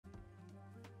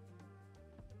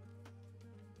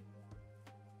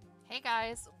Hey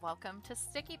guys, welcome to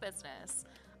Sticky Business.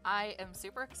 I am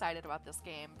super excited about this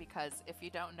game because if you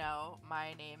don't know,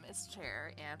 my name is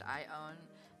Chair and I own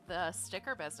the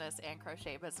sticker business and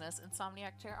crochet business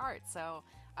Insomniac Chair Art. So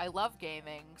I love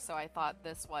gaming, so I thought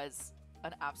this was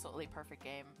an absolutely perfect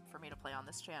game for me to play on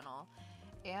this channel.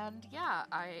 And yeah,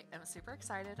 I am super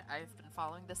excited. I've been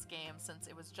following this game since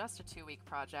it was just a 2-week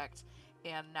project,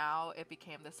 and now it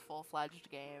became this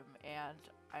full-fledged game, and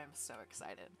I'm so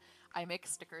excited. I make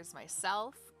stickers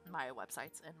myself. My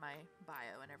website's in my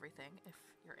bio and everything if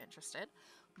you're interested.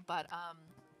 But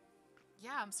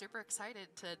yeah, I'm super excited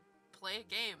to play a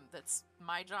game that's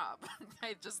my job.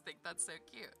 I just think that's so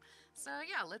cute. So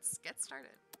yeah, let's get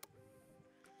started.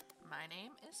 My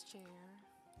name is Chair.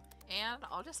 And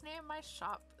I'll just name my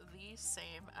shop the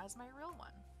same as my real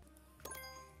one.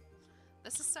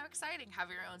 This is so exciting.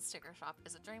 Having your own sticker shop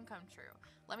is a dream come true.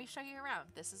 Let me show you around.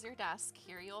 This is your desk.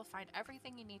 Here you'll find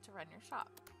everything you need to run your shop.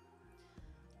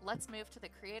 Let's move to the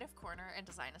creative corner and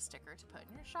design a sticker to put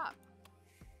in your shop.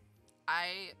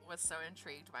 I was so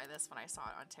intrigued by this when I saw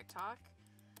it on TikTok.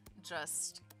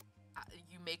 Just,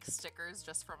 you make stickers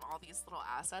just from all these little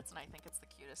assets, and I think it's the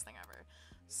cutest thing ever.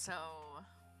 So,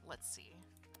 let's see.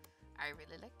 I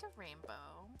really liked a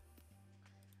rainbow.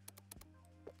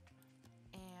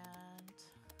 And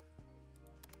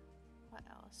what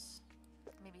else?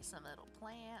 Maybe some little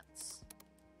plants.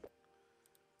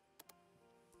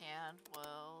 And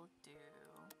we'll do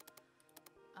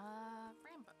a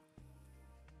rainbow.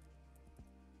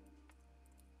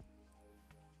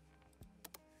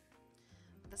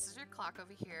 This is your clock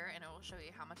over here, and it will show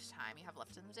you how much time you have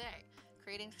left in the day.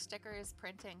 Creating stickers,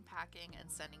 printing, packing,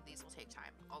 and sending these will take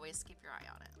time. Always keep your eye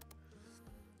on it.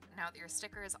 Now that your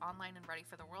sticker is online and ready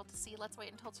for the world to see, let's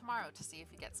wait until tomorrow to see if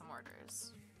you get some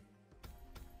orders.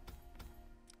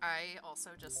 I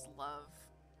also just love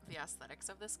the aesthetics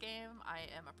of this game. I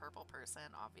am a purple person,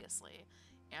 obviously,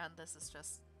 and this is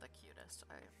just the cutest.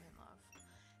 I'm in love.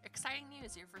 Exciting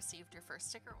news, you've received your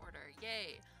first sticker order.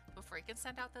 Yay! Before you can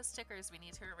send out those stickers, we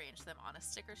need to arrange them on a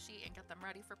sticker sheet and get them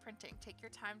ready for printing. Take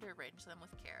your time to arrange them with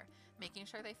care, making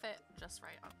sure they fit just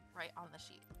right on the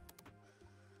sheet.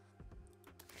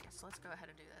 Okay, so let's go ahead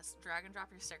and do this. Drag and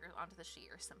drop your stickers onto the sheet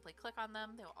or simply click on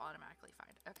them. They will automatically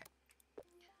find. Okay.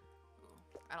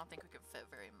 Ooh, I don't think we can fit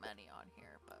very many on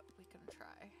here, but we can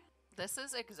try. This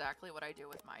is exactly what I do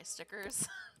with my stickers.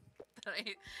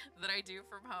 that I do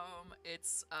from home.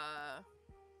 It's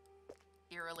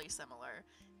eerily similar.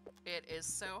 It is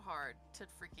so hard to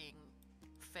freaking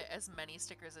fit as many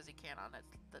stickers as you can on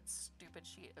that stupid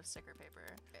sheet of sticker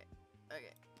paper.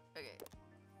 Okay.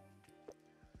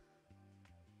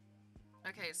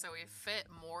 Okay, so we fit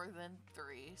more than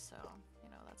 3, so you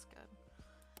know that's good.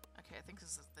 Okay, I think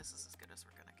this is as good as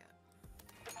we're gonna get.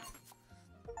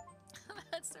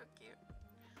 That's so cute.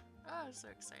 Oh, I'm so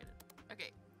excited.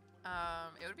 Okay.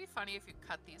 It would be funny if you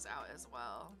cut these out as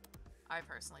well. I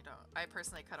personally don't. I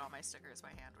personally cut all my stickers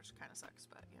by hand, which kind of sucks,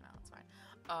 but you know, it's fine.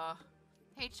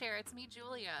 Hey Chair, it's me,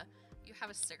 Julia. You have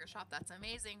a sticker shop. That's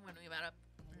amazing. When we met up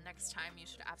next time, you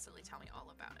should absolutely tell me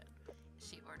all about it.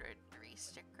 She ordered 3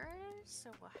 stickers, so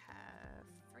we'll have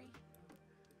 3.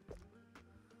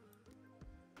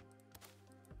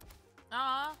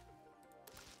 Aw,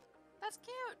 that's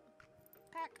cute.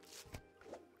 Pack.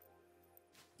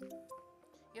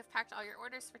 You have packed all your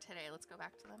orders for today. Let's go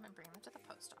back to them and bring them to the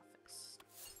post office.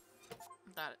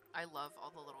 I love all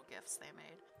the little gifts they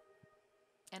made.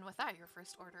 And with that, your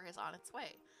first order is on its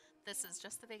way. This is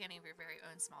just the beginning of your very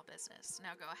own small business.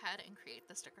 Now go ahead and create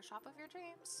the sticker shop of your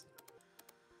dreams.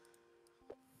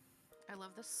 I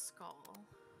love this skull.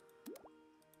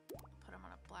 Put him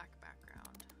on a black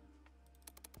background.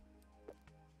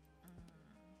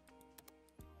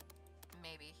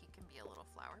 Maybe he can be a little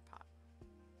flower pot.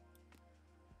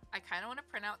 I kind of want to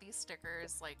print out these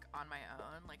stickers like on my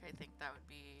own. Like I think that would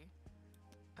be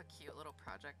a cute little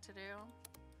project to do.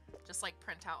 Just like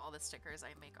print out all the stickers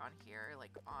I make on here,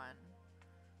 like on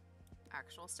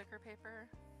actual sticker paper.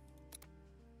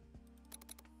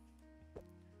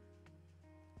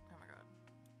 Oh my god.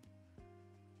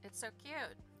 It's so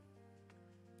cute.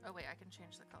 Oh wait, I can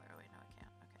change the color. Oh wait, no I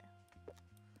can't. Okay.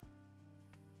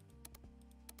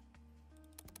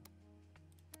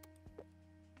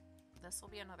 This will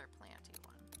be another planty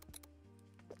one.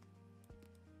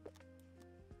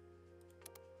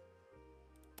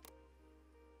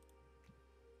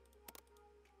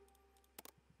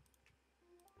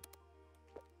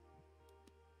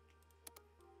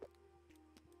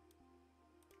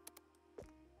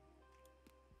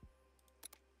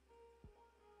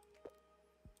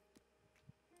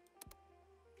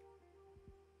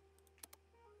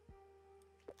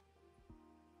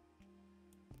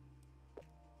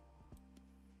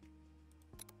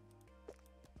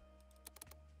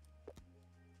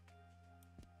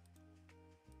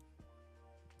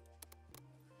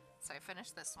 So I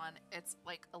finished this one. It's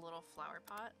like a little flower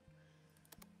pot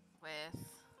with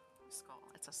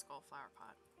skull. It's a skull flower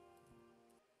pot.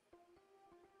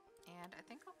 And I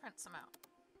think I'll print some out.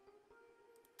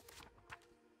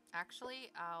 Actually,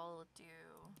 I'll do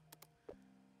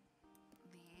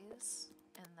these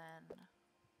and then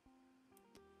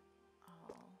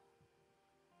I'll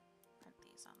print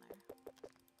these on there.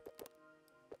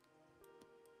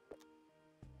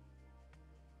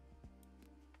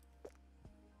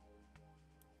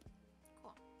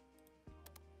 Cool.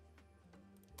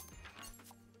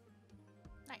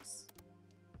 Nice.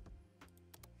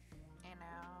 And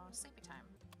now sleepy time.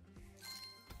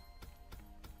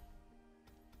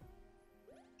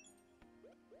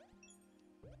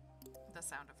 The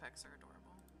sound effects are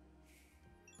adorable.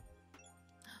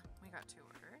 We got 2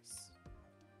 orders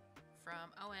from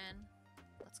Owen.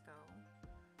 Let's go.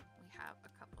 We have a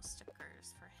couple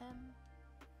stickers for him.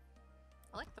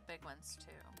 I like the big ones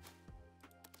too.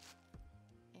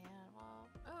 And well,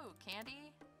 ooh,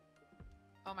 candy.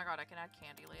 Oh my god, I can add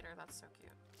candy later. That's so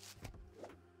cute.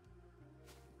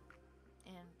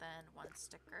 And then 1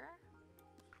 sticker.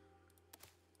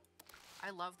 I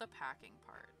love the packing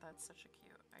part. That's such a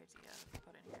cute idea to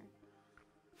put in here.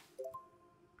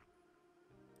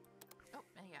 Oh,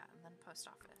 and yeah, and then post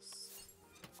office.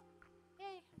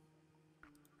 Yay!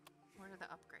 What are the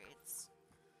upgrades?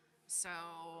 So,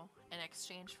 in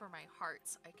exchange for my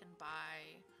hearts, I can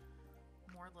buy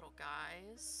more little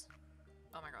guys.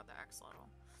 Oh my god, the axolotl.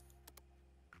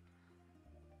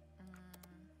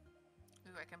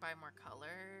 Ooh, I can buy more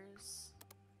colors.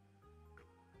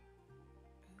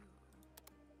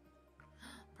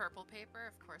 Purple paper,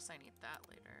 of course I need that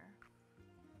later.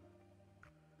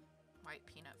 White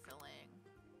peanut filling.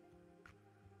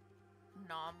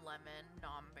 Nom lemon,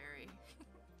 nom berry.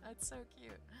 That's so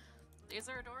cute. These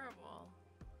are adorable.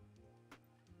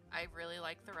 I really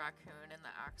like the raccoon and the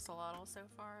axolotl so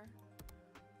far.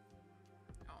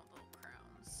 Oh, little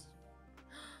crowns.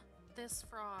 This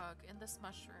frog and this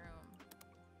mushroom.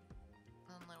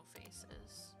 And little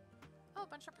faces. Oh, a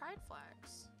bunch of pride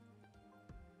flags.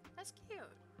 That's cute.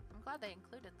 I'm glad they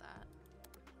included that.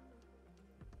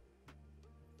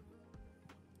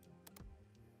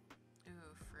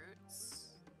 Ooh,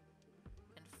 fruits.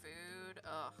 And food.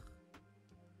 Ugh.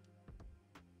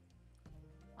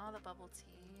 All the bubble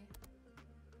tea.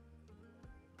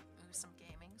 Ooh, some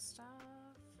gaming stuff.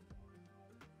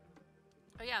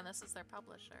 Oh yeah, and this is their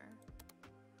publisher.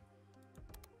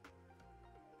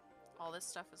 All this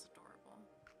stuff is adorable.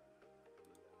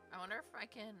 I wonder if I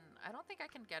can... I don't think I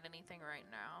can get anything right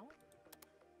now.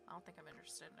 I don't think I'm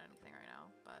interested in anything right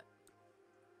now, but...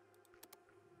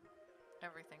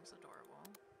 everything's adorable.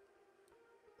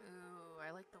 Ooh,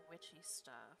 I like the witchy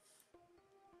stuff.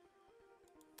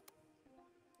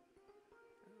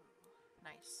 Ooh,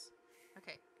 nice.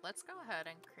 Okay, let's go ahead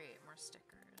and create more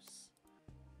stickers.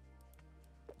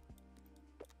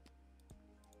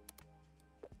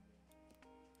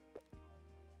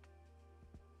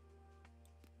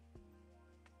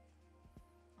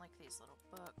 Like these little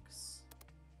books.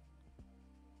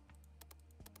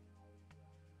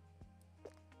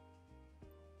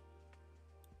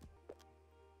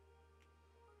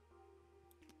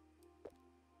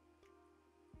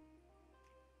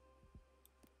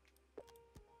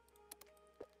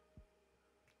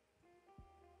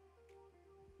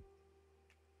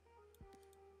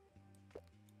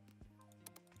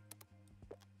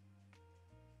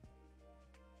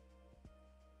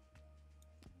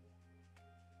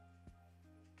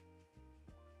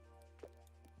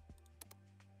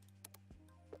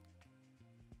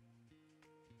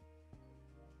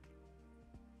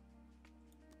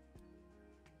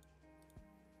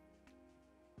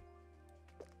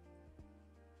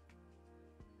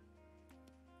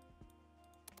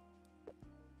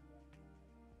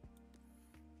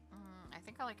 I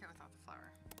think I like it without the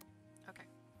flower. Okay.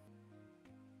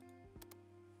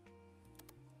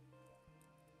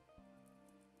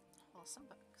 Wholesome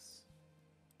books.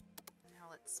 Now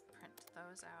let's print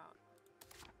those out.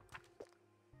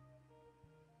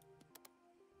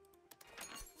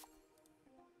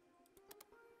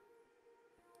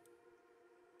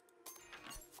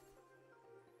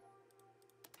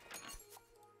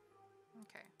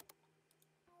 Okay.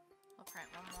 We'll print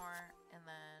one more and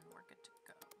then we're good to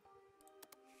go.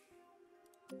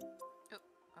 Oh,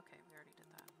 okay, we already did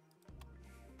that.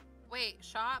 Wait,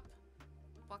 shop?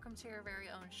 Welcome to your very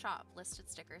own shop.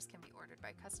 Listed stickers can be ordered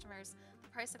by customers.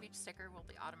 The price of each sticker will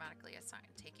be automatically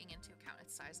assigned, taking into account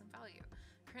its size and value.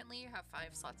 Currently, you have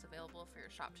 5 slots available for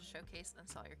your shop to showcase and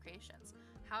sell your creations.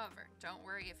 However, don't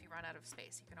worry if you run out of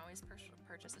space. You can always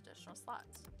purchase additional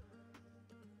slots.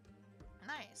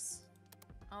 Nice.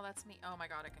 Oh, that's me. Oh my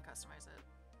god, I can customize it.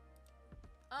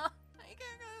 Oh, I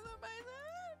can customize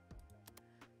it!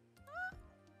 Ah.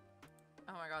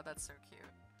 Oh my god, that's so cute.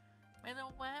 My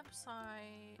little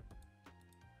website.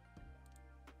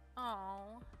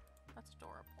 Oh, that's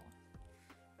adorable.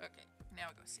 Okay, now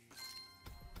go see.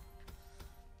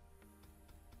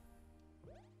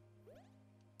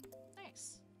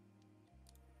 Nice.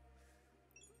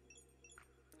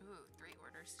 Ooh, 3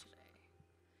 orders today.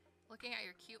 Looking at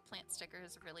your cute plant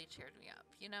stickers really cheered me up.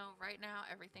 You know, right now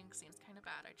everything seems kind of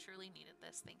bad. I truly needed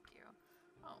this. Thank you.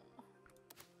 Oh.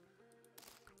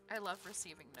 I love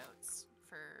receiving notes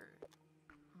for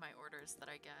my orders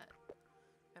that I get.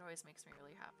 It always makes me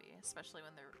really happy, especially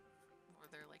when they're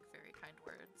like very kind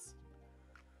words.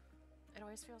 It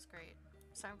always feels great.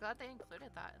 So I'm glad they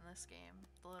included that in this game.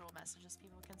 The little messages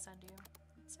people can send you.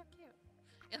 It's so cute.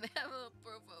 And they have a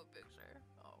profile picture.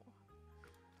 Oh.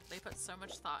 They put so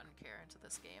much thought and care into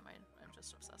this game. I'm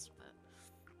just obsessed with it.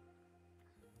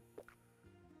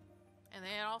 And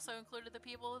they also included the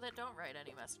people that don't write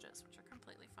any messages, which are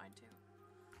completely fine too.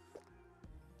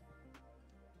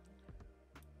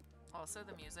 Also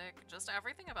the music, just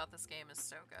everything about this game is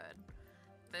so good.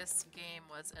 This game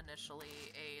was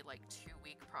initially a like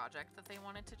 2-week project that they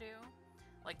wanted to do.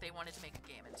 Like they wanted to make a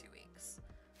game in 2 weeks.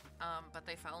 But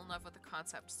they fell in love with the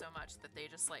concept so much that they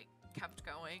just like kept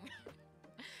going.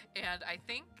 And I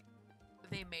think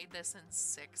they made this in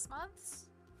 6 months,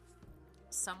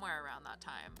 somewhere around that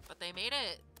time. But they made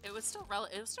it. It was still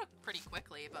pretty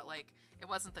quickly, but like it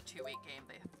wasn't the 2-week game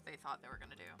they thought they were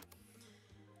gonna do.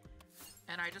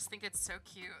 And I just think it's so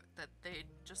cute that they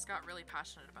just got really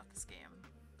passionate about this game.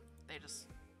 They just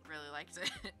really liked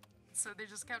it, so they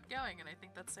just kept going, and I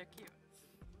think that's so cute.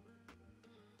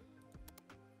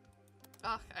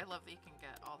 Oh, I love that you can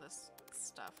get all this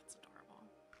stuff. It's adorable.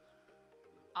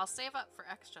 I'll save up for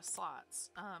extra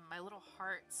slots. My little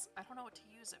hearts, I don't know what to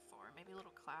use it for. Maybe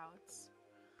little clouds.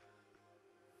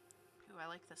 Ooh, I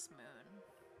like this moon.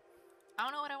 I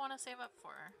don't know what I want to save up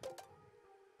for.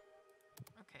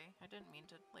 Okay, I didn't mean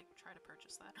to, like, try to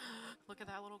purchase that. Look at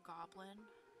that little goblin.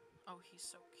 Oh, he's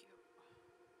so cute.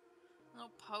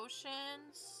 Little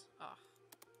potions. Ugh.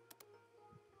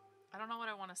 I don't know what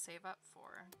I want to save up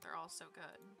for. They're all so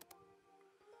good.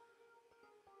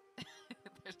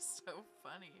 They're so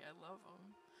funny. I love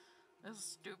them. This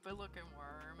stupid looking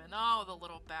worm. And oh, the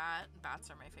little bat. Bats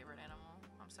are my favorite animal.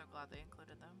 I'm so glad they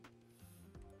included them.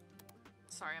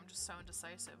 Sorry, I'm just so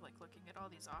indecisive, like, looking at all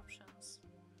these options.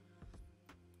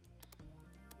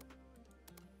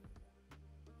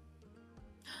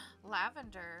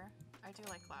 Lavender. I do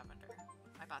like lavender.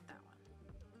 I bought that one.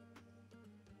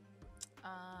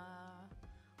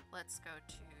 Let's go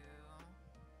to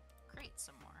create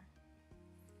some more.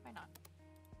 Why not?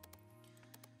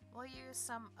 We'll use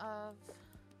some of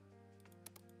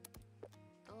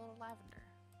the little lavender.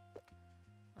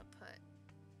 We'll put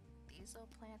these little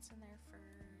plants in there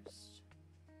first.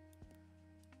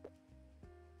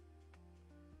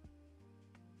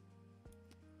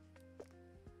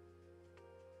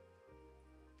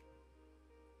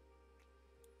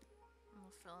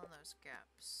 Fill in those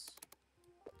gaps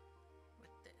with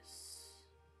this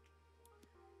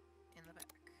in the back.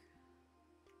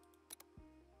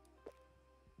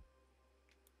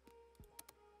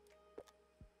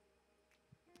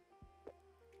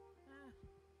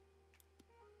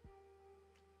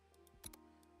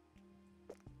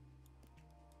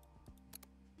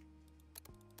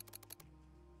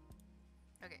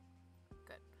 Okay,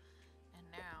 good. And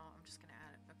now I'm just gonna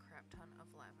add a crap ton of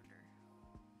lavender.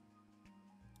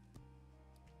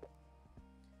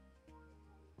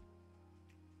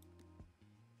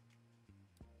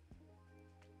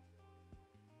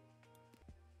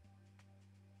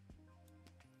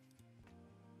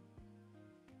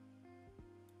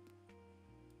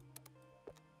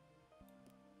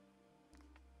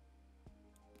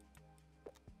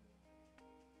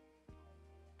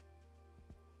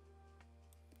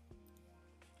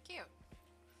 Cute.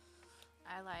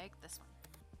 I like this one.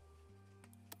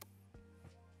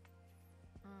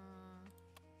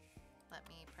 Let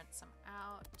me print some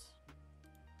out.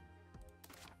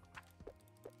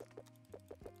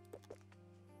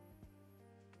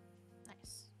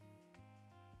 Nice.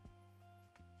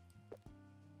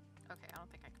 Okay, I don't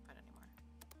think I can put any more.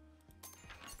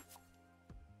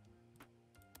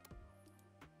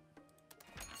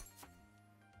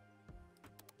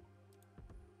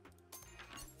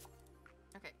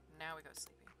 Okay, now we go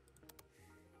sleepy.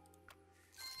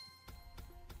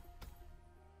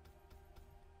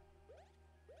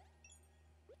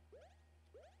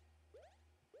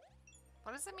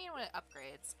 What does it mean when it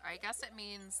upgrades? I guess it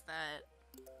means that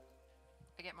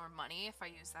I get more money if I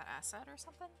use that asset or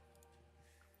something.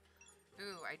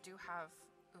 Ooh, I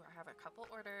have a couple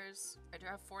orders. I do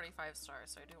have 45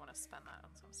 stars, so I do want to spend that on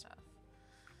some stuff.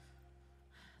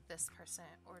 This person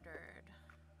ordered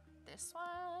this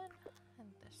one and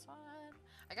this one.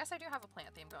 I guess I do have a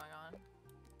plant theme going on.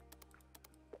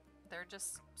 They're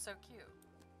just so cute.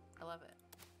 I love it.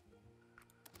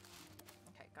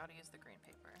 Okay, gotta use the green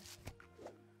paper.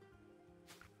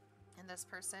 And this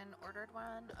person ordered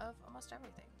one of almost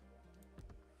everything.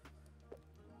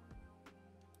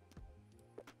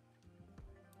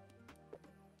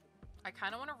 I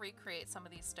kind of want to recreate some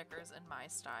of these stickers in my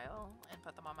style and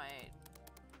put them on my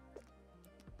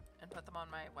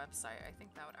website. I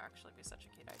think that would actually be such a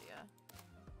cute idea.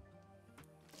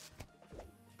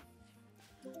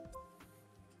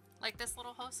 Like this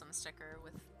little wholesome sticker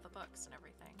with the books and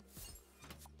everything.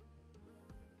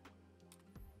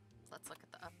 Let's look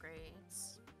at the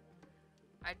upgrades.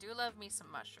 I do love me some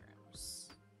mushrooms.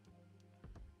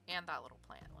 And that little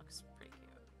plant looks pretty cute.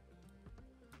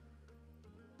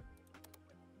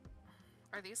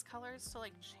 Are these colors to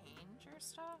like change your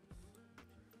stuff?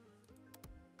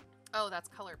 Oh, that's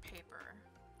color paper,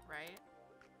 right?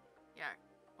 Yeah,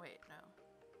 wait, no.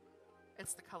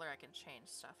 It's the color I can change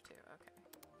stuff to, okay.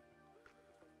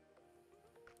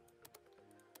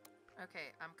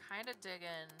 Okay, I'm kind of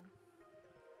digging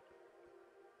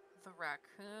the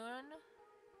raccoon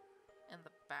and the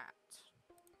bat.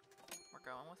 We're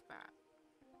going with bat.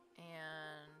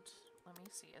 And let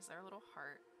me see, is there a little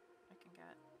heart I can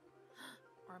get?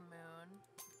 Or a moon?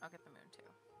 I'll get the moon too.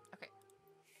 Okay.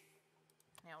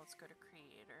 Now let's go to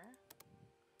creator.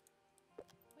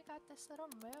 We got this little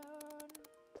moon.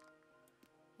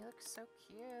 He looks so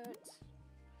cute.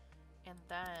 And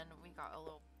then we got a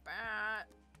little bat.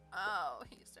 Oh,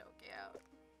 he's so cute.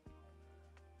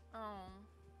 Oh.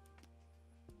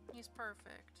 He's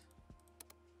perfect.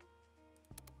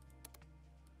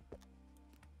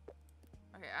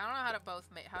 Okay, I don't know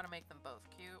how to make them both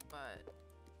cute, but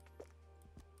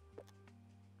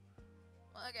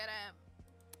look at him.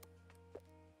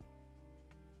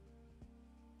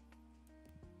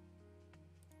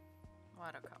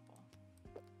 What a couple.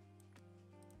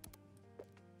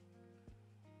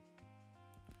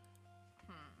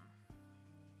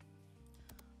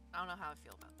 I don't know how I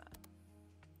feel about that.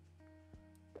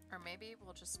 Or maybe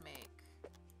we'll just make...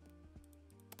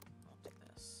 We'll do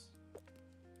this.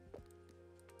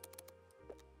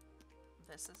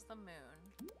 This is the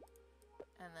moon.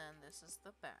 And then this is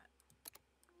the bat.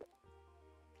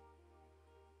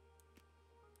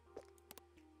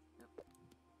 Oop.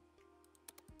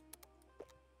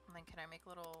 And then can I make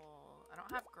little... I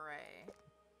don't have gray.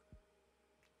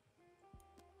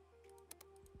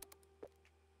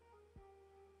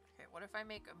 Okay, what if I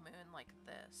make a moon like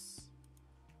this?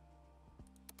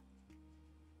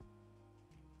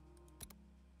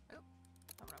 Oop,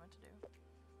 not what I meant to do.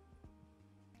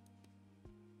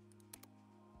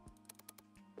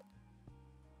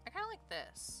 I kind of like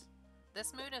this.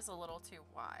 This moon is a little too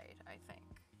wide, I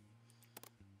think.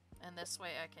 And this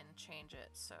way I can change it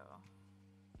so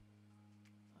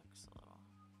it looks a little...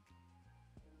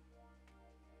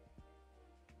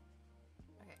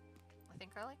 Okay, I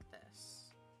think I like this.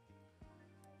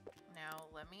 Now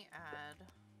let me add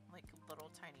like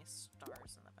little tiny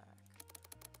stars in the back.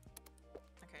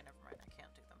 Okay, never mind, I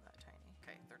can't do them that tiny.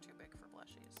 Okay, they're too big for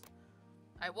blushies.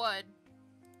 I would.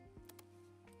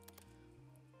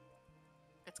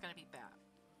 It's gonna be bat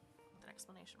with an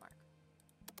exclamation mark.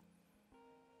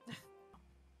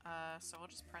 So we'll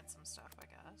just print some stuff, I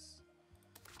guess.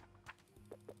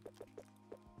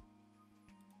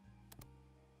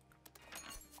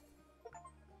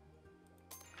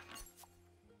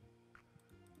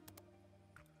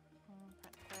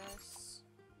 Print this.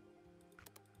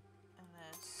 And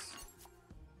this.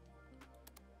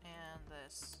 And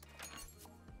this.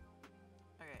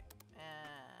 Okay,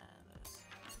 and this.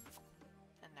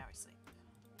 And now we sleep.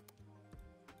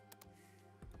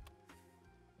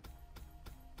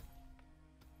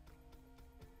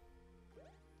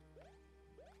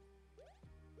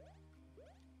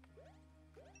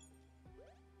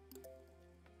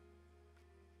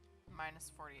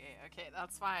 Minus 48. Okay,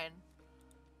 that's fine.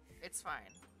 It's fine.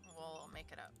 We'll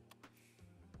make it up.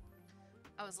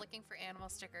 I was looking for animal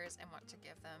stickers and want to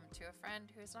give them to a friend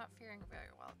who is not feeling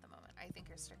very well at the moment. I think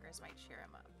your stickers might cheer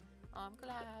him up. Oh, I'm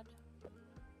glad.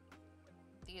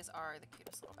 These are the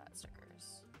cutest little bat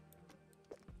stickers.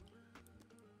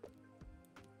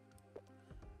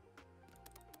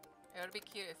 It would be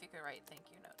cute if you could write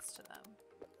thank you notes to them.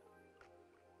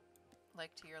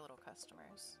 Like to your little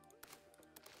customers.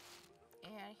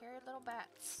 And here are little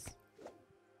bats.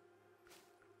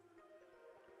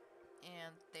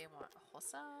 And they want a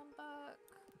wholesome book.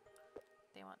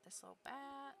 They want this little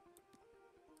bat.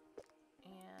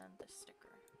 And the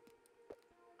sticker.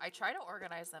 I try to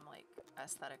organize them, like,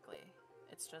 aesthetically.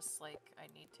 It's just, like, I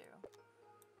need to.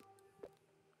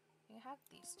 You have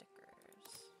these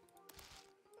stickers.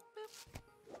 Boop.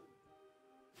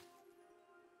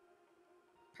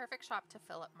 Perfect shop to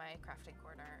fill up my crafting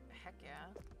corner. Heck yeah.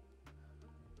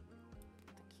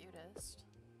 The cutest.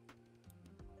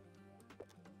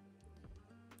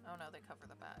 Oh no, they cover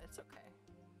the bat. It's okay.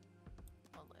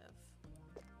 I'll live.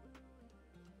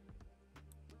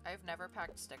 I've never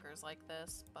packed stickers like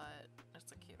this, but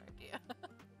it's a cute idea.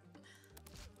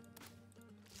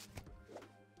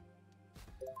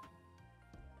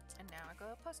 And now I go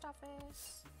to the post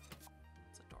office.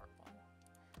 It's adorable.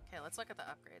 Okay, let's look at the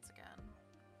upgrades again.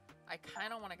 I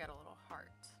kind of want to get a little heart.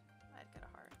 I'd get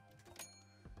a heart.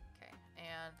 Okay,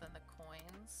 and then the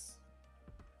coins.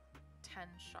 10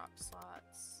 shop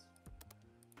slots.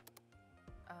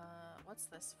 What's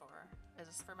this for? Is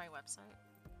this for my website?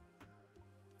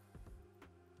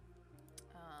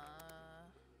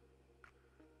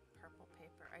 Purple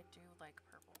paper. I do like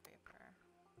purple paper.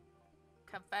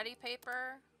 Confetti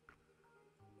paper?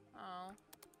 Oh.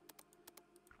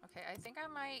 Okay, I think I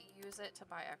might use it to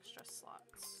buy extra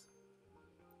slots.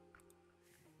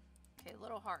 Okay,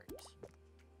 little heart.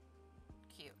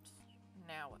 Cute.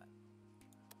 Now what?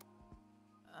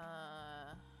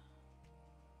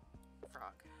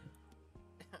 Frog.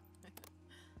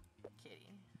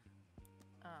 Kitty.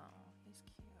 Oh, he's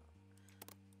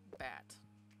cute. Bat.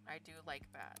 I do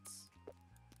like bats.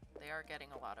 They are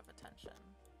getting a lot of attention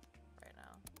right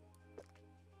now.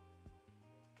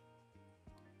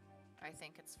 I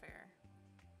think it's fair.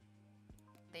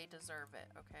 They deserve it,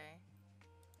 okay?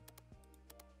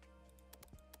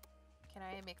 Can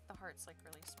I make the hearts like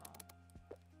really small?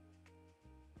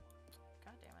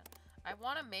 God damn it. I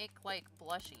want to make like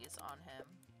blushies on him.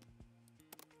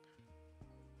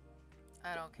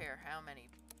 I don't care how many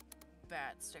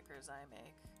bat stickers I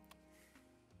make.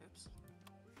 Oops.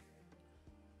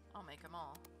 I'll make them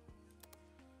all.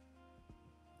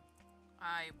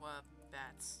 I love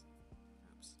bats.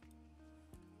 Oops.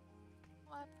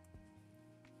 What?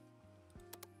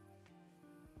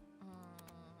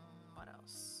 What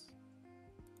else?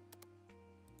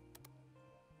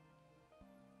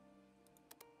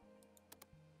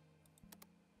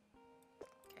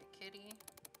 Okay, Kitty.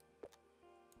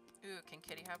 Ooh, can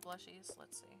Kitty have blushies?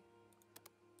 Let's see.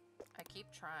 I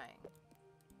keep trying.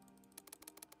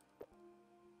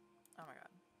 Oh my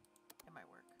god. It might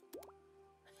work.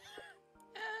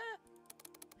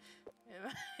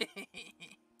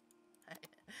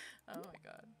 Oh my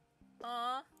god.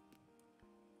 Aww.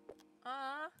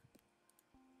 Aww.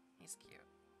 He's cute.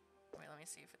 Wait, let me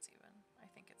see if it's even. I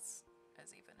think it's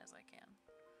as even as I can.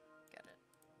 Get it.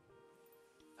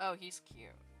 Oh, he's cute.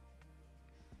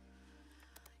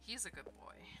 He's a good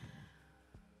boy.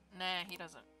 Nah, he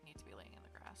doesn't need to be laying in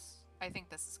the grass. I think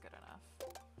this is good enough.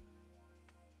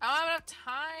 I don't have enough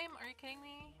time! Are you kidding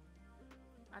me?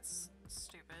 That's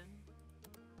stupid.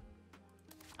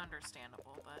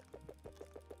 Understandable, but...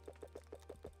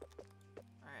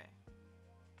 Alright.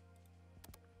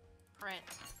 Print.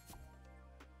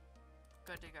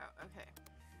 Good to go. Okay.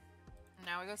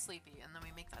 Now we go sleepy, and then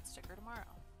we make that sticker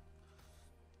tomorrow.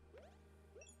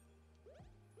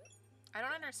 I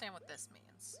don't understand what this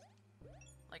means.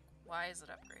 Like, why is it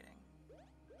upgrading?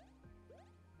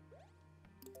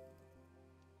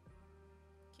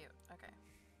 Cute. Okay.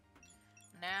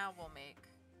 Now we'll make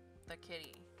the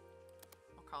kitty.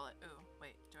 We'll call it... Ooh,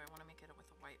 wait. Do I want to make it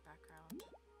with a white background?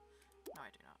 No,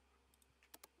 I do not.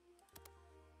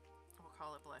 We'll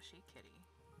call it Blushy Kitty.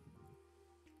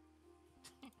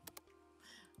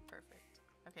 Perfect.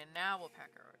 Okay, now we'll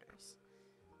pack our orders.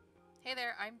 Hey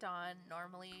there, I'm Dawn.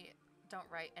 Normally don't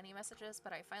write any messages,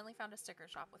 but I finally found a sticker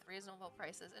shop with reasonable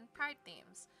prices and pride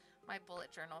themes. My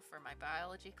bullet journal for my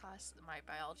biology class, my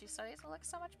biology studies will look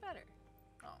so much better.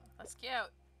 Oh, that's cute.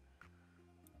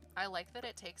 I like that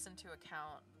it takes into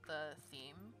account the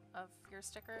theme of your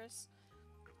stickers.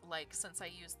 Like, since I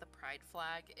use the pride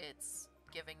flag, it's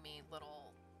giving me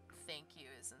little thank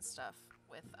yous and stuff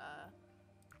with,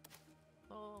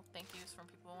 little thank yous from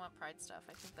people who want pride stuff.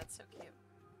 I think that's so cute.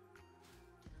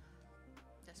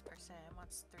 This person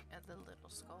wants 3 of the little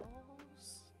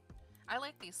skulls. I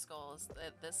like these skulls.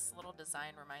 This little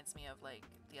design reminds me of like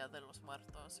Dia de los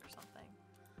Muertos or something.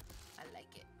 I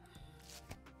like it.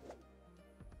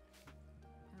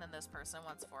 And then this person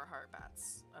wants 4 heart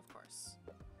bats, of course.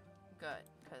 Good,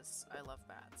 because I love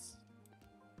bats.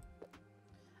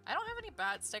 I don't have any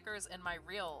bat stickers in my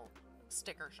real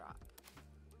sticker shop.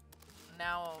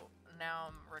 Now now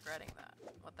I'm regretting that.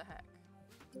 What the heck?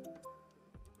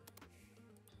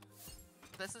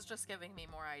 This is just giving me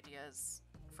more ideas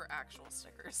for actual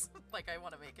stickers, like I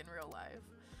want to make in real life.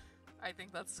 I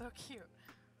think that's so cute.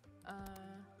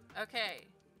 Okay.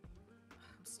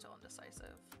 I'm still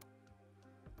indecisive.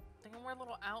 Thinking more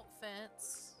little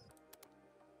outfits.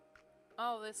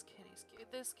 Oh, this kitty's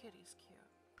cute. This kitty's cute.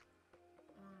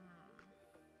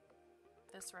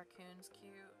 This raccoon's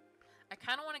cute. I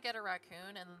kind of want to get a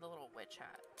raccoon and then the little witch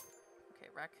hat. Okay,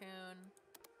 raccoon.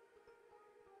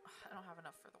 I don't have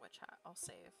enough for the witch hat. I'll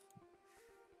save.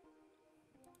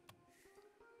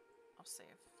 I'll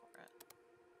save for it.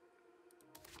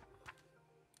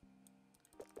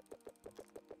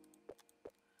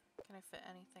 Can I fit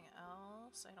anything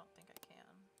else? I don't think I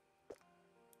can.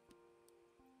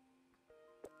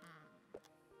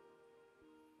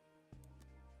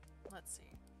 Let's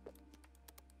see.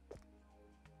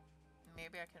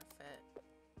 Maybe I can fit.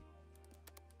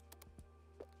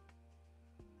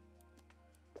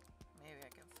 Maybe I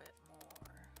can fit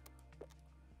more.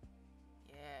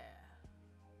 Yeah.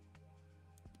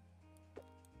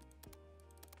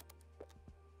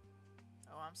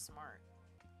 Oh, I'm smart.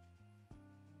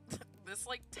 This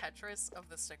like Tetris of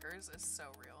the stickers is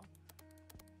so real.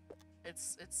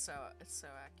 It's so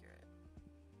accurate.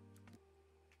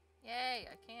 Yay,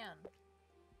 I can.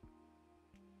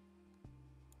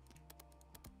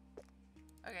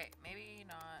 Okay, maybe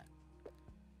not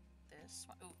this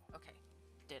one. Ooh, okay.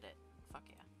 Did it. Fuck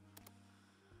yeah.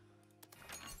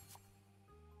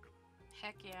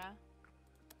 Heck yeah.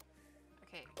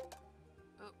 Okay.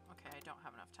 Ooh, okay, I don't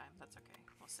have enough time. That's okay.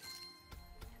 We'll see.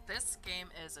 This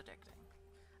game is addicting.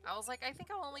 I was like, I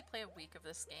think I'll only play a week of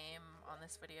this game on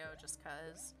this video just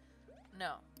cause.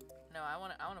 No. No, I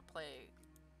wanna play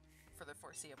for the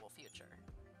foreseeable future.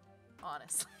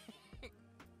 Honestly.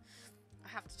 I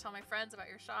have to tell my friends about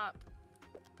your shop.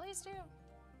 Please do.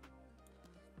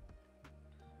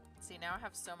 See, now I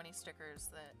have so many stickers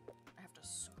that I have to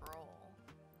scroll.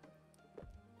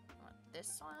 I want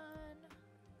this one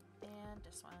and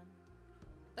this one.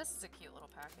 This is a cute little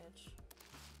package.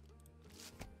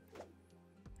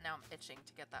 Now I'm itching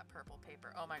to get that purple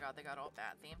paper. Oh my god, they got all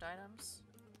bat themed items.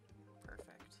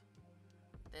 Perfect.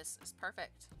 This is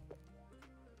perfect.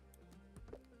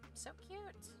 So cute.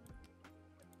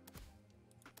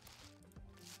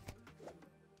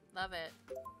 Love it.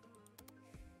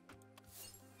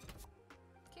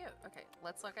 Cute. Okay,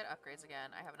 let's look at upgrades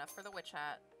again. I have enough for the witch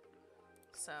hat.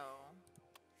 So,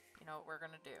 you know what we're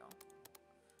gonna do.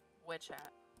 Witch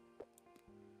hat.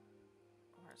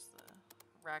 Where's the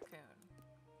raccoon?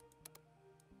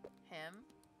 Him.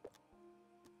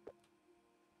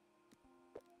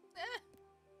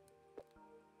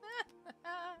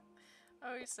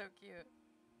 Oh, he's so cute.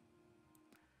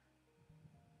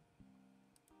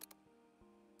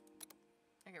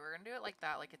 Okay, we're gonna do it like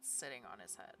that, like it's sitting on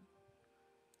his head.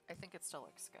 I think it still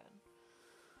looks good.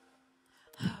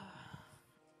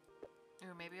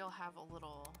 Ooh, maybe I'll have a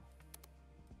little...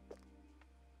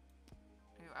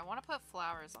 Ooh, I want to put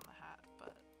flowers on the hat,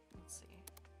 but let's see.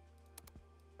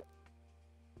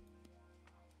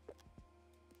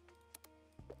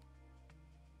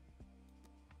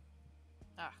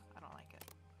 Ah, I don't like it.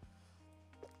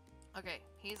 Okay,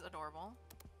 he's adorable.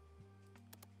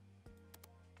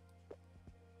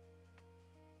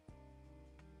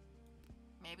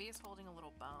 Maybe he's holding a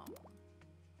little bone.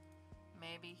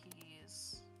 Maybe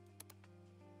he's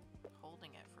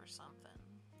holding it for something.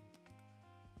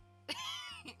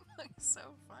 He looks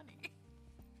so funny.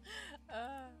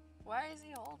 Why is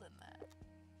he holding that?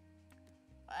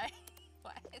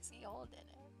 Why is he holding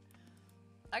it?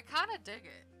 I kind of dig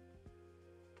it.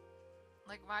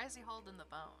 Like, why is he holding the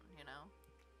bone, you know?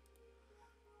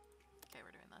 Okay,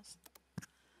 we're doing this.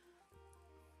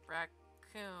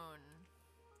 Raccoon.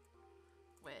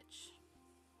 Witch.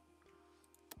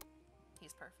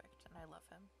 He's perfect, and I love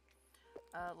him.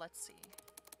 Let's see.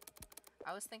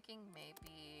 I was thinking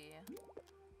maybe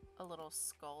a little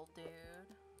skull dude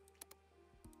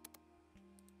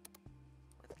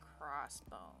with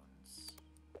crossbones.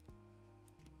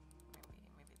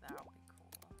 Maybe that would be cool.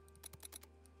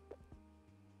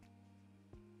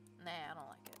 Nah, I don't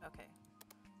like it. Okay.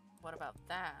 What about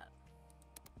that?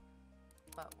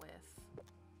 But with...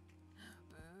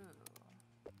 Ooh.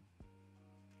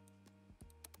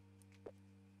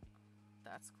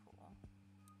 That's cool.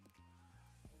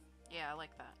 Yeah, I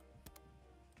like that.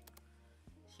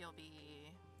 He'll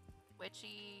be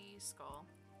witchy skull.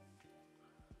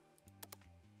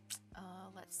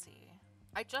 Let's see.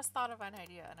 I just thought of an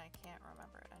idea and I can't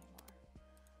remember it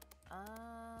anymore.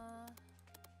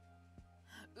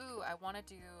 Ooh, I want to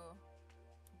do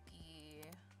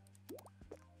the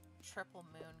triple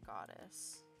moon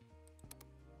goddess.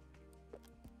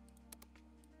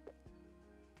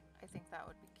 I think that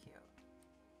would be cute.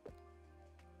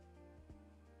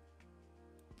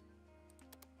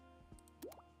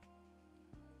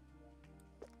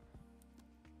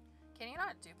 Can you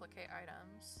not duplicate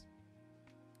items?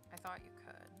 I thought you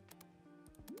could.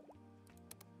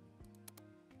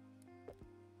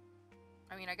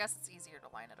 I mean, I guess it's easier to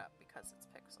line it up because it's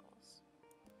pixels.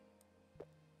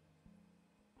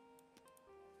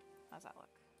 How's that look?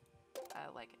 I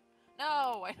like it.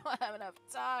 No, I don't have enough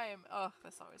time. Oh,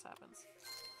 this always happens.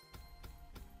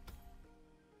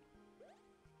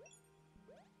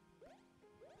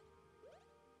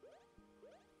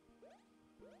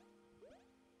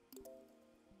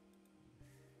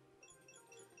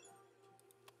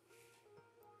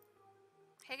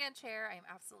 Hey again, Chair. I am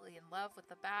absolutely in love with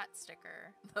the bat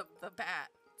sticker. The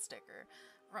bat sticker.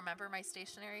 Remember my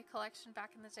stationery collection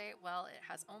back in the day? Well, it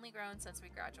has only grown since we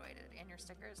graduated, and your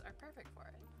stickers are perfect for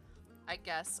it. I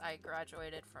guess I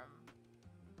graduated from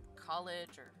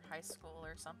college or high school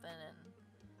or something,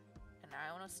 and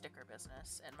I own a sticker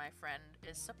business, and my friend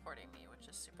is supporting me, which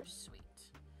is super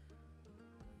sweet.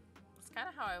 It's kind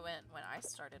of how I went when I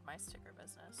started my sticker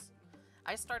business.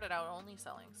 I started out only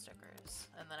selling stickers,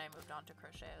 and then I moved on to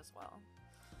crochet as well.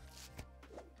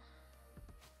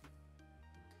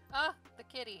 Ah, the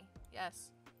kitty.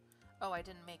 Yes. Oh, I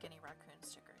didn't make any raccoon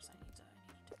stickers. I need to do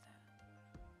that.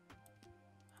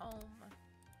 Home.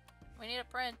 We need a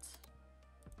print.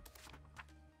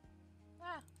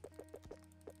 Ah.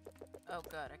 Oh,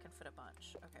 good. I can fit a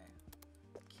bunch. Okay.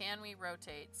 Can we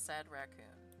rotate said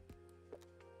raccoon?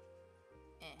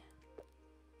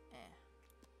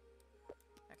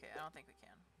 Okay, I don't think we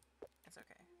can. It's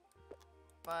okay.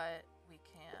 But we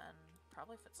can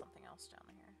probably fit something else down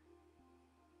here.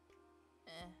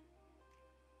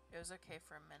 It was okay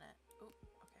for a minute. Ooh,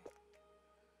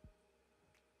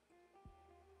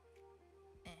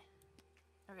 okay.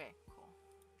 Okay, cool.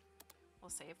 We'll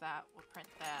save that. We'll print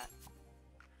that.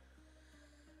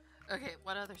 Okay,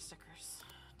 what other stickers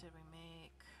did we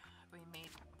make? We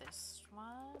made this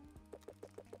one.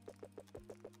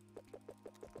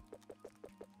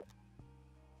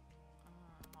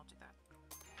 I'll do that.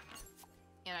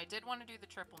 And I did want to do the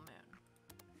triple moon.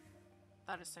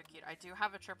 That is so cute. I do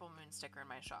have a triple moon sticker in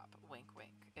my shop. Wink,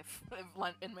 wink. If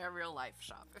in my real life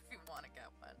shop, if you want to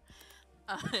get one.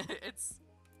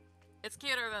 It's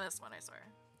cuter than this one, I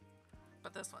swear.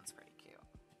 But this one's pretty cute.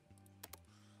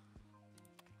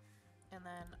 And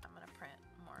then I'm gonna print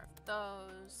more of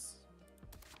those.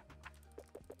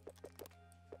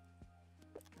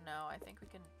 No, I think we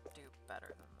can do better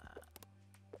than that.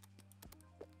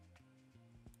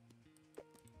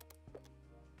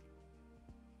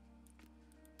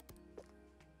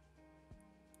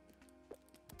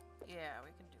 Yeah,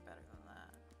 we can do better than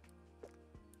that.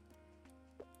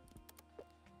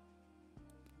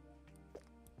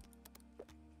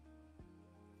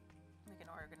 We can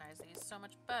organize these so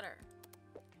much better.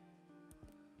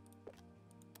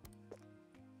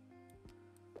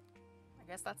 I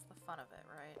guess that's the fun of it,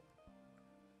 right?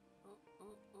 Ooh,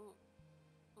 ooh, ooh,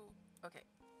 ooh. Okay,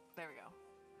 there we go.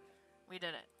 We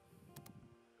did it.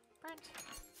 Print.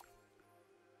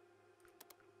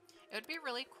 It would be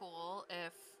really cool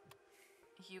if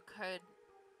you could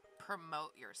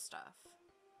promote your stuff.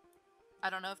 I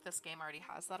don't know if this game already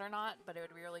has that or not, but it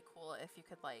would be really cool if you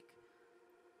could like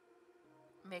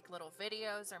make little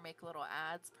videos or make little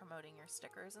ads promoting your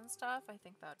stickers and stuff. I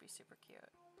think that would be super cute.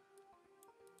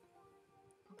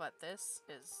 But this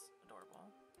is adorable.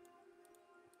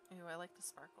 Ooh, I like the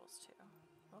sparkles too.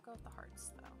 We'll go with the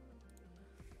hearts though.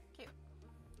 Cute.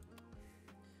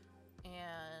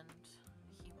 And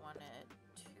he wanted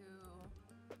 2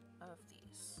 of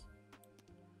these.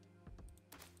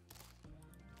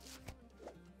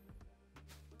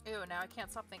 Ooh, now I can't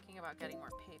stop thinking about getting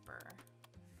more paper.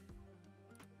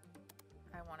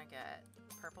 I want to get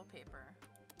purple paper.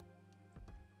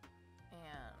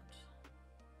 And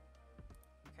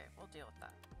okay, we'll deal with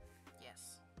that.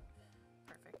 Yes.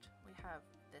 Perfect. We have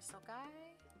this little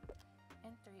guy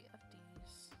and 3 of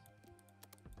these.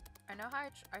 I know how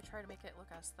I try to make it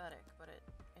look aesthetic, but it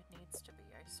needs to be,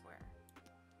 I swear.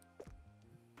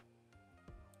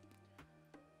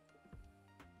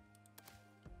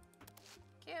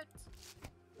 Cute.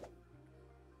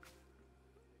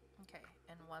 Okay,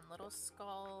 and 1 little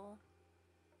skull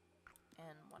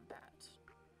and 1 bat.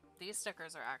 These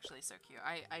stickers are actually so cute.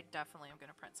 I definitely am going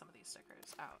to print some of these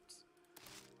stickers out.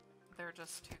 They're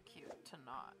just too cute to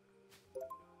not.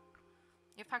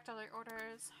 You've packed all your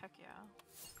orders? Heck yeah.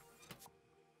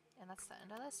 And that's the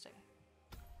end of this day.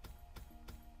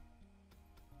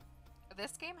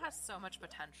 This game has so much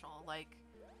potential. Like,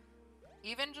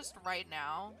 even just right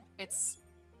now, it's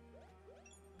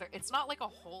not like a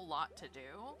whole lot to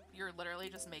do. You're literally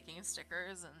just making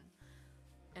stickers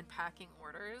and packing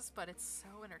orders, but it's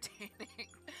so entertaining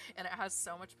and it has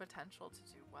so much potential to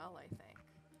do well, I think.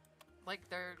 Like,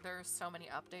 there's so many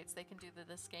updates they can do to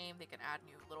this game. They can add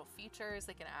new little features,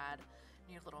 they can add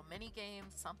new little mini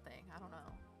games, something. I don't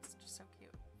know. It's just so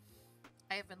cute.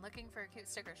 I have been looking for a cute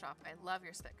sticker shop. I love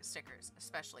your stickers,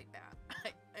 especially Bat.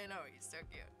 I know, he's so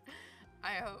cute.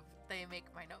 I hope they make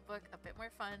my notebook a bit more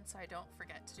fun so I don't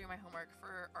forget to do my homework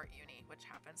for art uni, which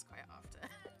happens quite often.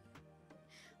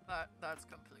 That's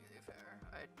completely fair.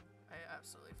 I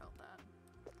absolutely felt that.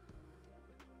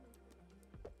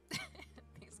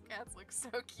 These cats look so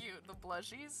cute. The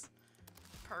blushies,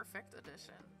 perfect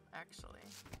addition, actually.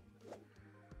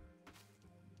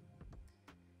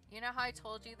 You know how I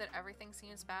told you that everything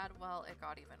seems bad? Well, it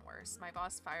got even worse. My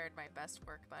boss fired my best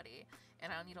work buddy,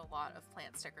 and I'll need a lot of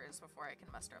plant stickers before I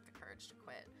can muster up the courage to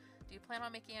quit. Do you plan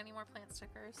on making any more plant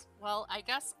stickers? Well, I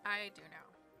guess I do now.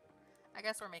 I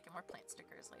guess we're making more plant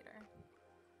stickers later.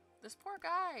 This poor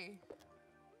guy.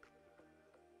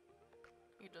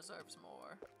 He deserves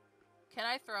more. Can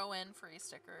I throw in free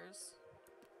stickers?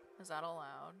 Is that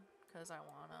allowed? Cause I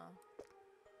wanna.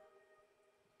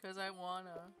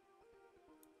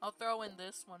 I'll throw in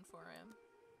this one for him.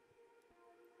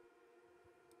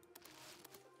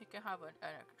 He can have an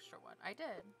extra one. I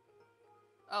did.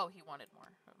 Oh, he wanted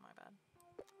more. Oh, my bad.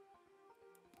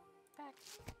 Back.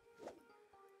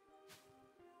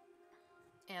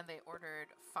 And they ordered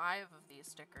 5 of these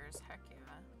stickers. Heck yeah.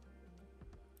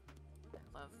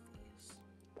 I love these.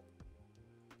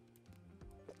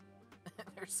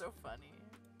 They're so funny.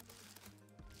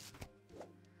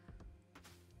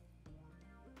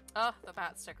 Oh, the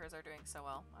bat stickers are doing so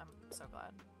well. I'm so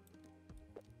glad.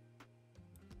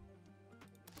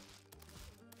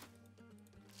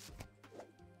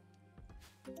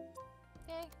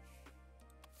 Yay.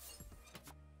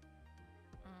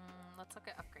 Let's look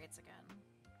at upgrades again.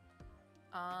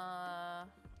 I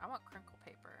want crinkle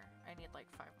paper. I need like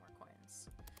 5 more coins.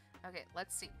 Okay,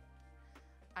 let's see.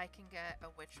 I can get a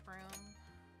witch broom.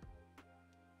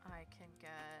 I can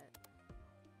get...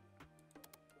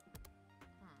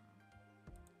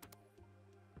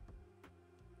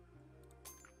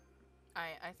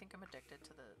 I think I'm addicted to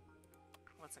the...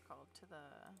 What's it called? To the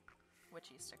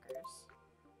witchy stickers.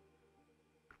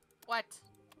 What?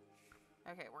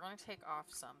 Okay, we're gonna take off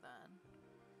some then.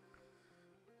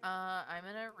 I'm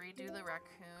gonna redo the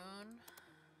raccoon.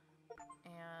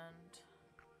 And...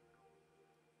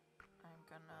 I'm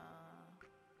gonna...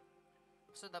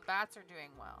 So the bats are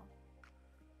doing well.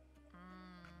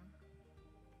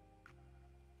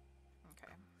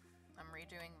 Okay. I'm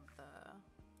redoing the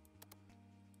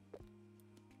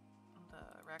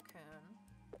raccoon.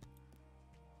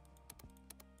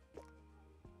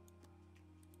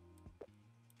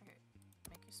 Okay,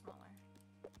 make you smaller.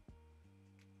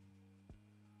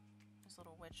 This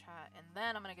little witch hat, and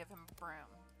then I'm gonna give him a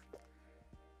broom.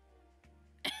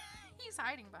 He's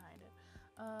hiding behind it.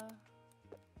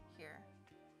 Here.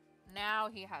 Now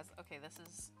he has, okay, this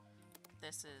is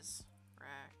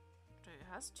dude, it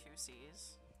has 2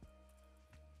 C's.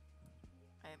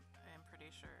 I'm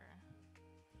pretty sure.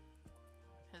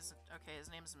 His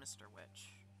name's Mr.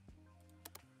 Witch.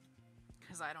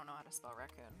 Because I don't know how to spell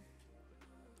raccoon.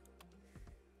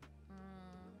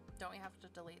 Don't we have to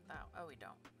delete that? Oh, we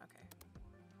don't. Okay.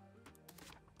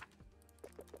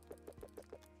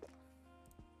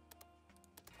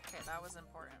 Okay, that was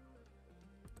important.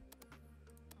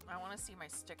 I want to see my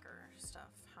sticker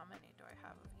stuff. How many do I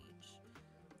have of each?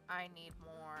 I need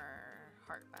more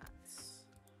heart bats.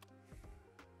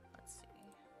 Let's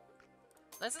see.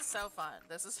 This is so fun.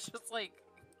 This is just like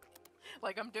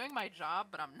I'm doing my job,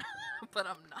 but I'm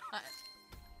not.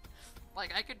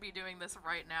 Like, I could be doing this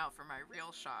right now for my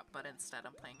real shop, but instead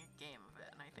I'm playing a game of it,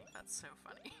 and I think that's so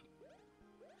funny.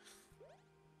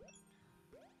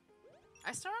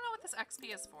 I still don't know what this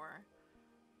XP is for.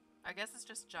 I guess it's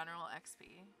just general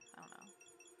XP. I don't know.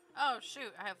 Oh,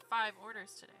 shoot. I have 5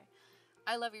 orders today.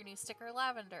 I love your new sticker,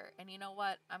 Lavender. And you know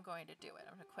what? I'm going to do it.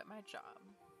 I'm going to quit my job.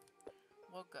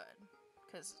 Well, good.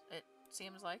 Because it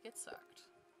seems like it sucked.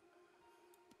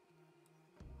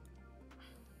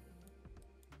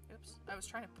 Oops. I was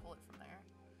trying to pull it from there.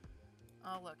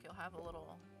 Oh, look. You'll have a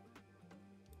little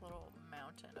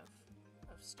mountain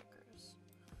of stickers.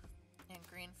 And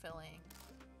green filling.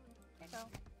 There you go.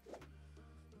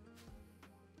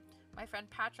 My friend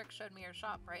Patrick showed me your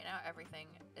shop. Right now, everything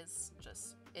is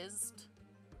just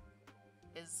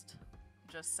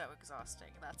so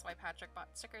exhausting. That's why Patrick bought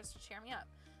stickers to cheer me up.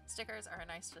 Stickers are a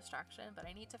nice distraction, but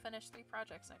I need to finish 3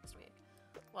 projects next week.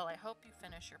 Well, I hope you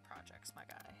finish your projects, my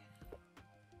guy.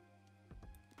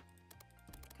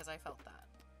 Because I felt that.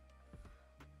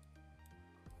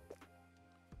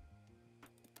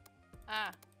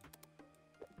 Ah!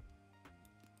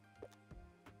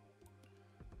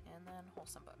 And then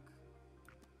wholesome book.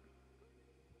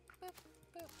 Boop,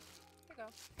 boop. There you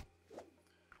go.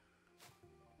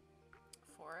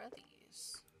 4 of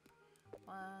these.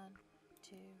 1,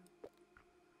 2,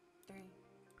 3,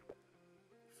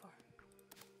 4.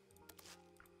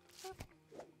 Boop.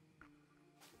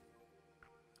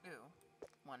 Ooh,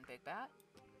 1 big bat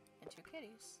and 2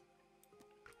 kitties.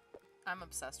 I'm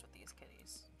obsessed with these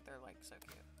kitties. They're like so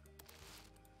cute.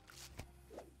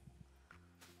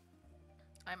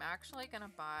 I'm actually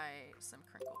gonna buy some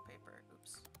crinkle paper.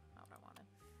 Oops, not what I wanted.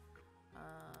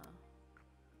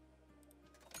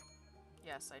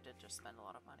 Yes, I did just spend a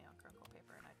lot of money on crinkle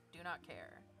paper, and I do not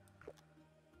care.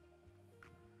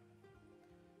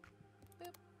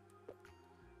 Boop.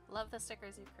 Love the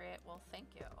stickers you create. Well,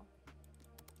 thank you.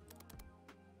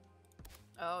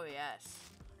 Oh, yes.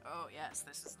 Oh, yes,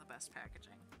 this is the best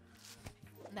packaging.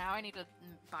 Now I need to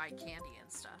buy candy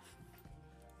and stuff.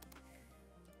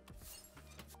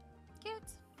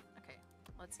 Cute. Okay,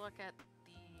 let's look at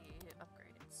the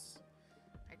upgrades.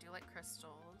 I do like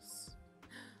crystals.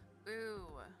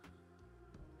 Ooh.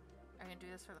 I can do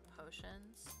this for the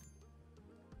potions.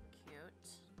 Cute.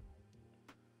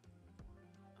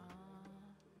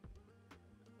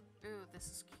 Ooh, this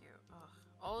is cute. Ugh.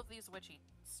 All of these witchy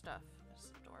stuff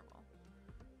is adorable.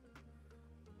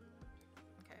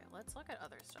 Okay, let's look at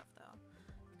other stuff though.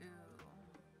 Ooh.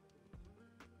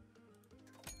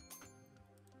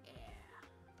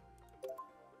 Yeah.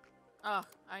 Oh,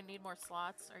 I need more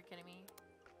slots. Are you kidding me?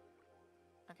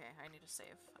 Okay, I need to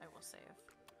save. I will save.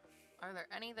 Are there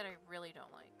any that I really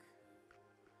don't like?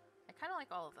 I kind of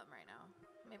like all of them right now.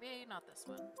 Maybe not this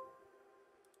one.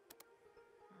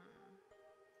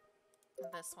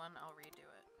 This one, I'll redo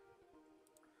it.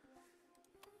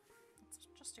 Let's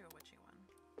just do a witchy one.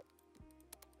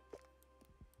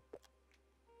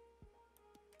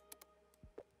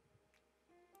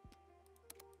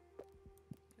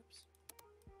 Oops.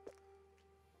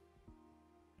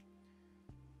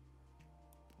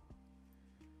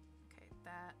 Okay,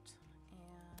 that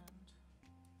and...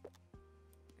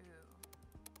 Ooh.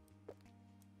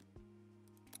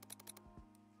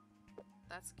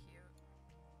 That's cute.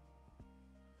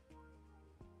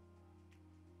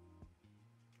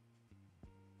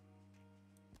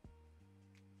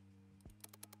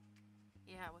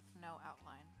 Yeah, with no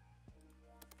outline.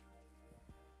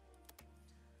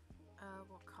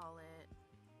 We'll call it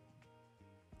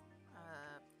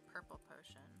purple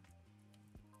potion.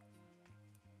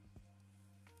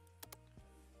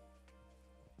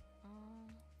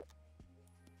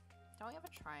 Don't we have a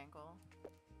triangle?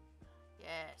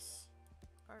 Yes.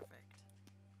 Perfect.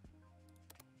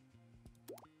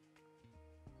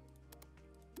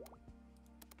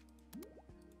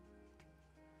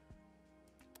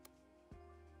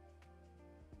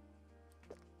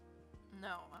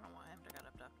 No, I don't want him to get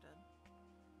abducted.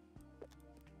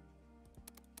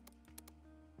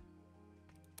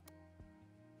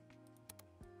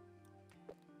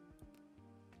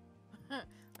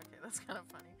 Okay, that's kind of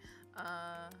funny.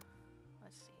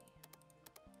 Let's see.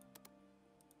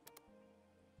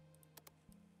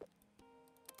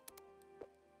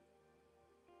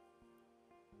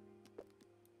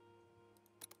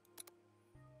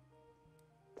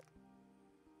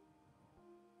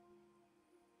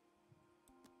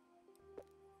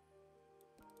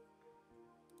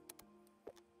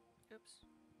 Oops.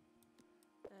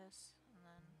 This, and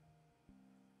then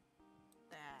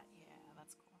that. Yeah,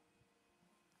 that's cool.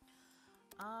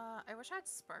 I wish I had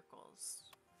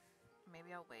sparkles.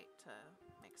 Maybe I'll wait to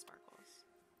make sparkles.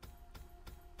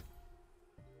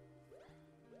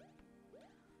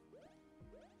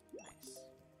 Nice.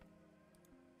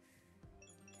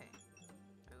 Okay.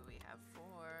 Ooh, we have 4.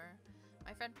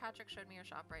 My friend Patrick showed me your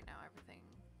shop right now. Everything.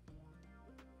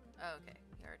 Oh, okay.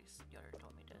 You already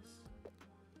told me this.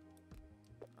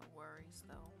 No worries,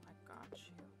 though. I got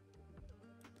you.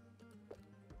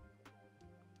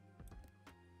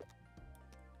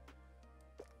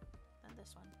 And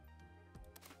this one.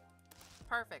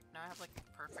 Perfect. Now I have like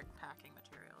perfect packing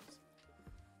materials.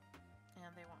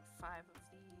 And they want 5 of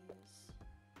these.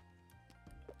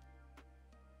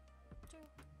 2,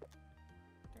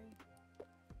 3,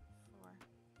 4.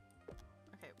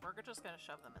 Okay, we're just gonna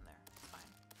shove them in there. It's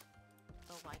fine.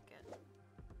 They'll like it.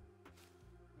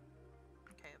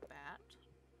 Okay, a bat.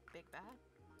 Big bat.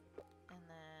 And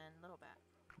then little bat.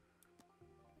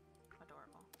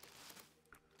 Adorable.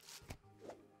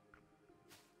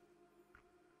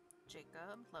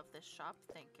 Jacob, love this shop.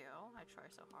 Thank you. I try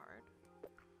so hard.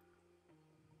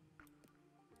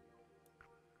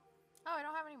 Oh, I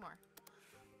don't have any more.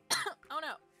 Oh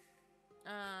no.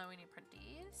 We need to print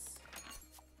these.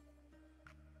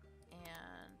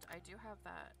 And I do have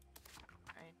that.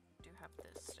 I do have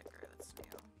this sticker that's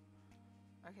new.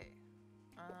 Okay.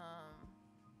 I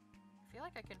feel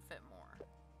like I can fit more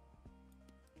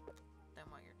than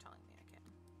what you're telling me I can.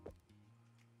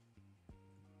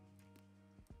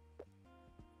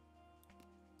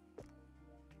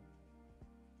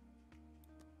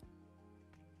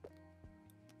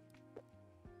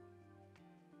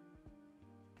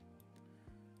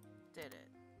 Did it.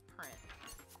 Print.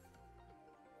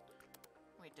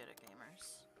 We did it,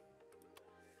 gamers.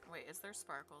 Wait, is there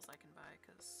sparkles I can buy?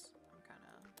 Because I'm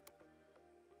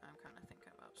kind of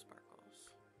thinking about sparkles.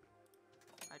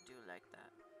 I do like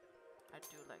that. I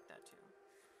do like that too.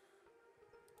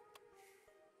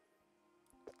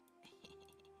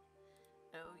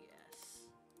 Oh yes.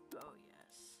 Oh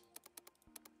yes.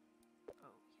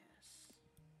 Oh yes.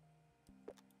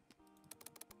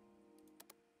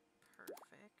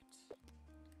 Perfect.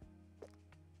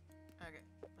 Okay,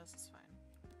 this is fine.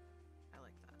 I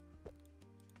like that.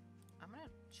 I'm gonna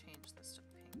change this to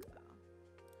pink though.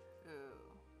 Ooh.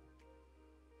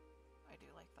 I do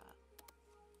like that.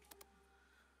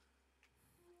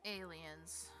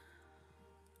 Aliens.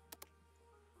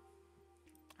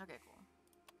 Okay, cool.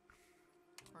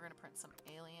 We're gonna print some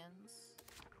aliens.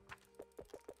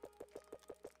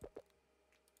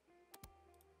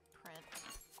 Print.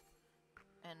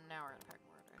 And now we're gonna pack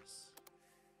orders.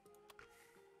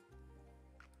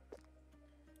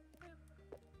 Boop.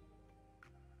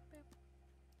 Boop.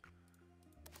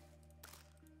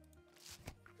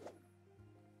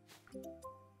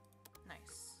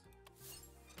 Nice.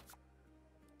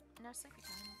 No sleepy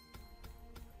time.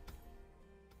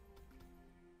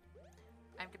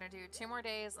 I'm gonna do 2 more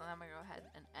days and then I'm gonna go ahead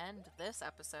and end this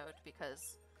episode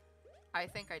because I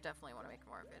think I definitely want to make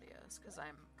more videos because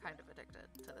I'm kind of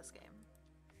addicted to this game.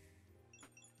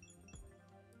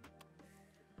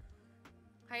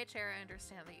 Hi Chair, I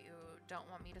understand that you don't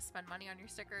want me to spend money on your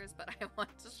stickers, but I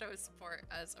want to show support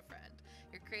as a friend.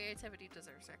 Your creativity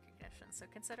deserves recognition, so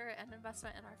consider it an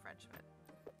investment in our friendship.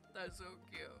 That's so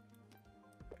cute.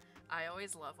 I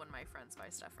always love when my friends buy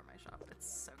stuff from my shop. It's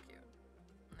so cute.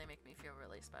 And they make me feel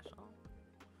really special.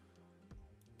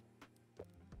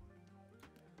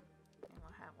 And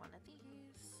we'll have one of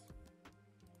these.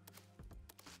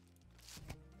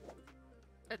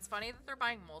 It's funny that they're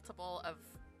buying multiple of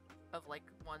like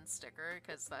one sticker,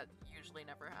 because that usually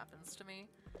never happens to me.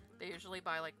 They usually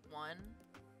buy like 1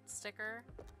 sticker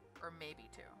or maybe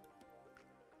 2.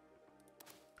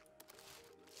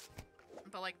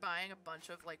 But like buying a bunch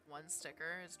of like 1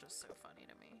 sticker is just so funny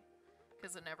to me.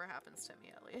 Because it never happens to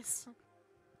me, at least.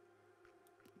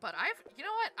 But you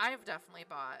know what? I've definitely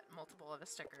bought multiple of a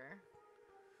sticker.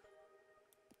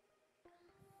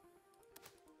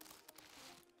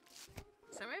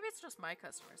 So maybe it's just my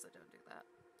customers that don't do that.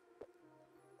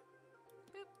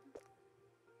 Boop.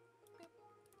 Boop.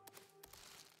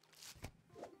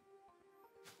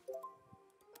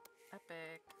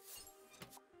 Epic.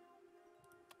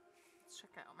 Let's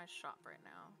check out my shop right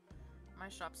now. My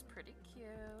shop's pretty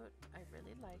cute. I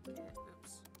really like it.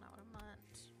 Oops, not what I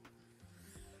meant.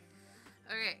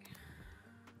 Okay.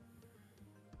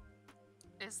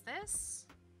 Is this?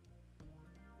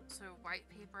 So white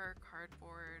paper,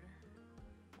 cardboard.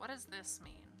 What does this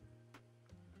mean?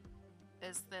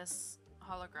 Is this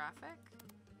holographic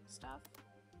stuff?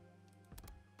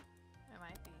 It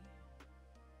might be.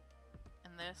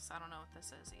 And this, I don't know what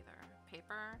this is either.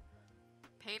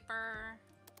 Paper,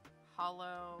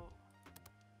 hollow,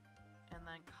 and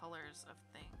then colors of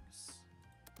things.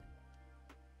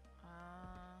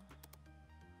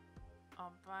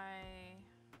 I'll buy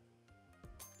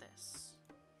this.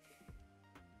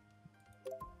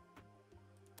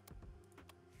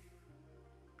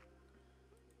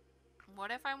 What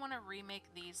if I want to remake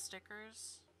these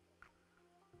stickers?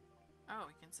 Oh,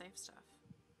 we can save stuff.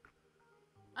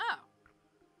 Oh,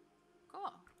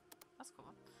 cool. That's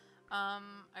cool.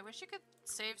 I wish you could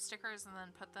save stickers and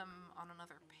then put them on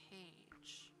another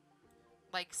page.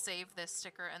 Like save this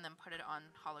sticker and then put it on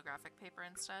holographic paper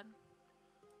instead.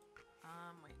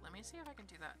 Wait, let me see if I can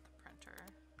do that at the printer.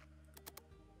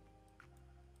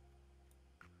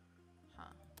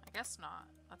 Huh, I guess not.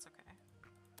 That's okay.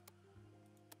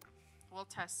 We'll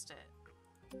test it.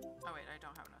 Oh wait, I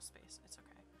don't have enough space. It's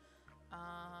okay.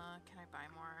 Can I buy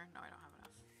more? No, I don't have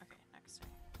enough. Okay, next day.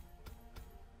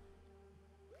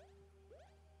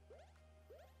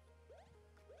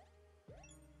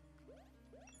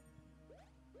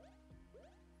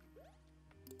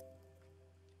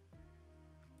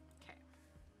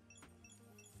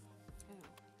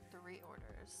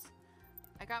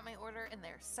 stickers. I got my order and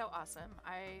they're so awesome.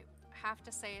 I have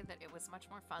to say that it was much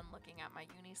more fun looking at my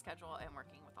uni schedule and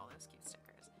working with all those cute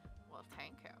stickers. Well,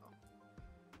 thank you.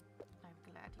 I'm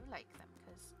glad you like them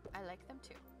because I like them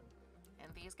too.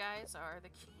 And these guys are the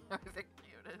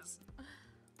cutest.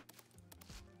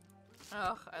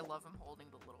 Ugh, I love him holding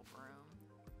the little broom.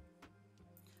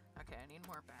 Okay, I need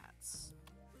more bats.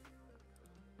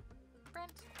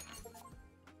 Brent.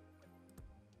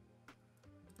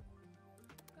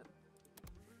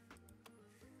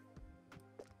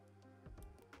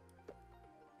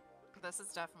 This is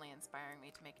definitely inspiring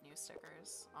me to make new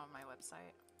stickers on my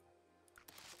website.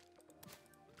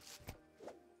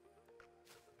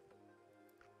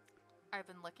 I've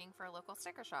been looking for a local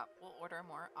sticker shop. We'll order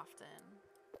more often.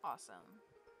 Awesome.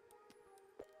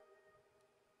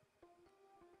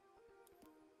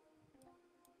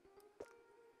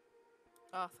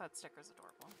 Oh, that sticker's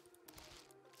adorable.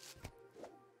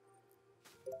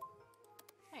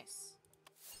 Nice.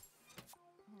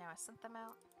 Now I sent them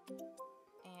out.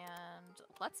 And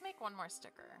let's make one more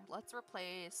sticker. Let's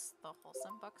replace the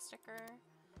Wholesome Book sticker.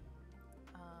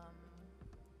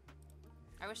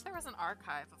 I wish there was an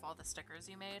archive of all the stickers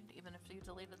you made, even if you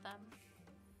deleted them.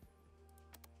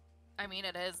 I mean,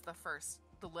 it is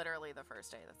literally the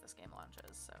first day that this game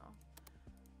launches, so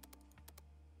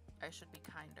I should be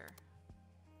kinder.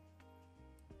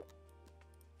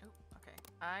 Oh, okay.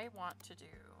 I want to do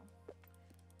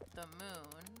the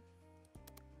moon.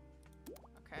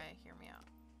 Okay, hear me out.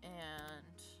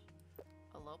 And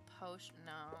a little potion.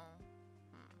 No.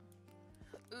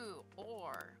 Ooh,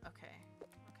 or okay.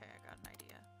 Okay, I got an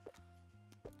idea.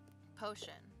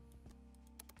 Potion.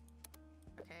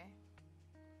 Okay.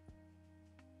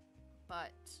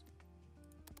 But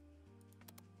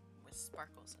with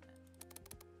sparkles in it.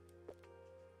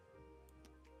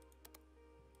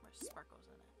 With sparkles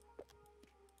in it.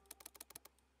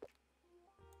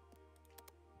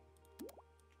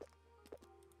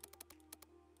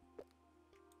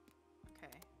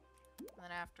 Okay. And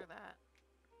then after that,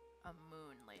 a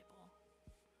moon label.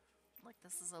 Like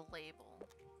this is a label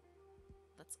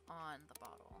that's on the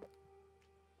bottle.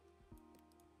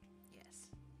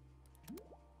 Yes. You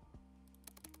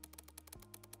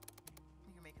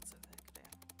can make it so thick,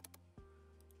 damn.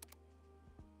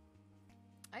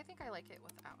 I think I like it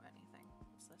without anything.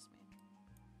 What's this mean?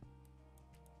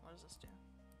 What does this do?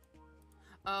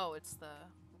 Oh, it's the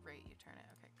rate you turn it.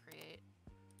 Okay, create.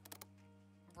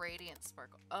 Radiant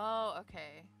sparkle. Oh,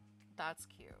 okay. That's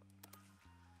cute.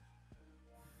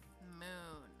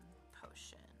 Moon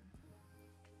potion.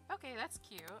 Okay, that's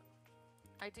cute.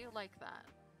 I do like that.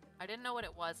 I didn't know what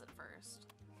it was at first.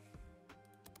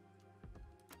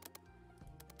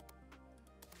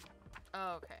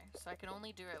 Oh, okay, so I can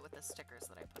only do it with the stickers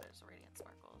that I put as radiant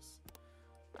sparkles.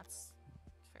 That's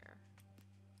fair.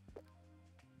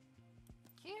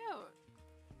 Cute.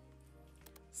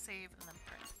 Save and then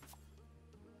print.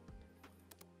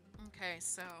 Okay,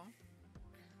 so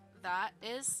that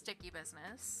is Sticky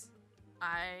Business.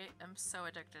 I am so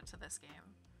addicted to this game.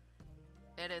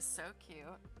 It is so cute.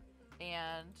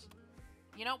 And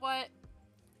you know what?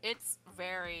 It's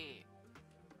very,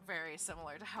 very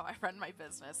similar to how I run my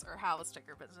business, or how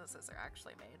sticker businesses are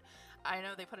actually made. I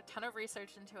know they put a ton of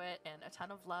research into it and a ton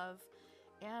of love,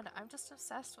 and I'm just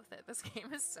obsessed with it. This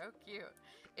game is so cute.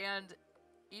 And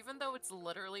even though it's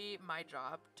literally my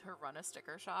job to run a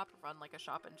sticker shop, run like a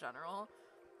shop in general,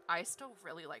 I still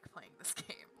really like playing this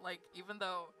game. Like, even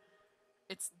though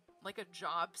it's like a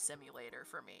job simulator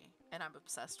for me, and I'm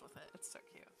obsessed with it. It's so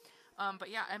cute. But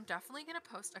yeah, I'm definitely gonna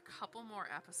post a couple more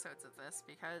episodes of this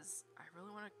because I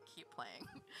really want to keep playing.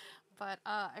 But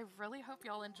I really hope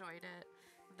y'all enjoyed it.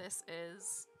 This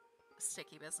is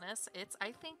Sticky Business. It's,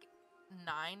 I think,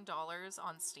 $9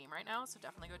 on Steam right now, so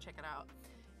definitely go check it out.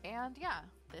 And yeah,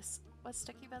 this was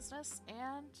Sticky Business,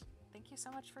 and thank you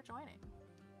so much for joining.